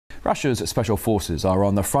Russia's special forces are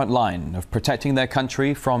on the front line of protecting their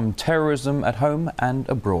country from terrorism at home and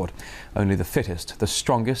abroad. Only the fittest, the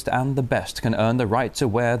strongest and the best can earn the right to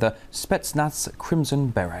wear the Spetsnaz Crimson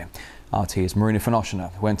Beret. RT's Marina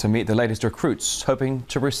Finoshina went to meet the latest recruits, hoping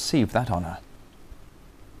to receive that honour.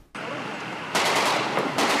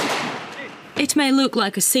 It may look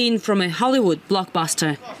like a scene from a Hollywood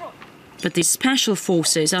blockbuster, but these special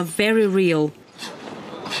forces are very real.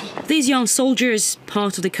 These young soldiers,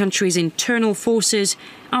 part of the country's internal forces,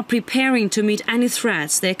 are preparing to meet any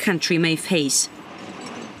threats their country may face.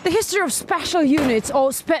 The history of special units or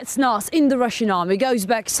Spetsnaz in the Russian army goes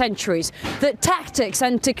back centuries. The tactics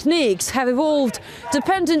and techniques have evolved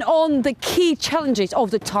depending on the key challenges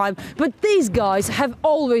of the time, but these guys have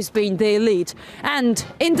always been the elite. And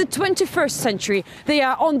in the 21st century, they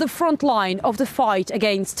are on the front line of the fight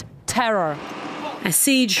against terror. A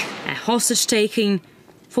siege, a hostage-taking.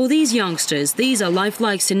 For these youngsters, these are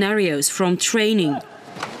lifelike scenarios from training.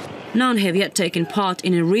 None have yet taken part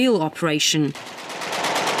in a real operation.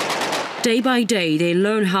 Day by day, they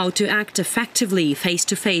learn how to act effectively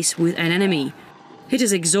face-to-face with an enemy. It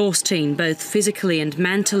is exhausting, both physically and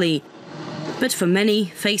mentally. But for many,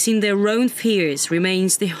 facing their own fears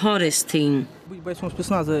remains the hardest thing. I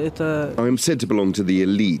am said to belong to the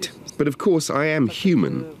elite, but of course I am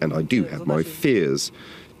human and I do have my fears.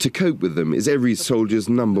 To cope with them is every soldier's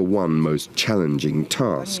 #1 most challenging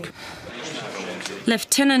task.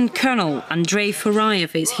 Lieutenant Colonel Andrei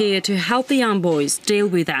Furayev is here to help the young boys deal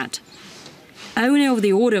with that. Owner of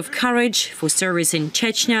the Order of Courage for service in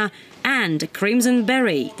Chechnya and a Crimson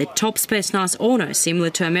Beret, the top Spetsnaz honor similar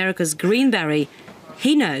to America's Green Beret,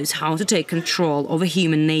 he knows how to take control over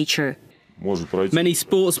human nature. Many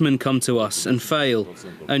sportsmen come to us and fail.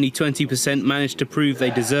 Only 20% manage to prove they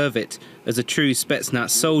deserve it, as a true Spetsnaz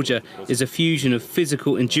soldier is a fusion of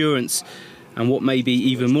physical endurance and, what may be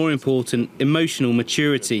even more important, emotional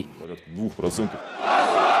maturity.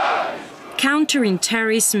 Countering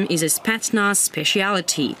terrorism is a Spetsnaz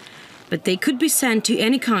speciality, but they could be sent to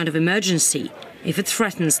any kind of emergency if it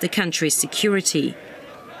threatens the country's security.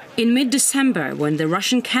 In mid-December, when the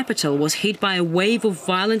Russian capital was hit by a wave of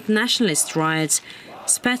violent nationalist riots,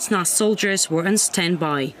 Spetsnaz soldiers were on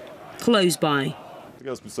standby, close by.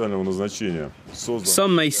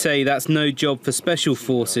 Some may say that's no job for special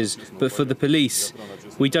forces, but for the police,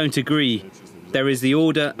 we don't agree. There is the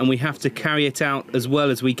order and we have to carry it out as well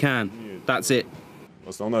as we can. That's it.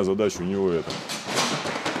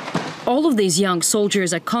 All of these young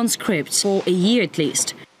soldiers are conscripts for a year at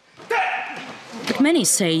least. But many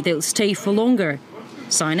say they'll stay for longer,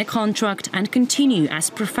 sign a contract and continue as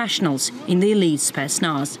professionals in the elite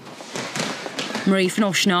Spetsnaz. Marina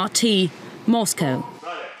Finoshina, Moscow.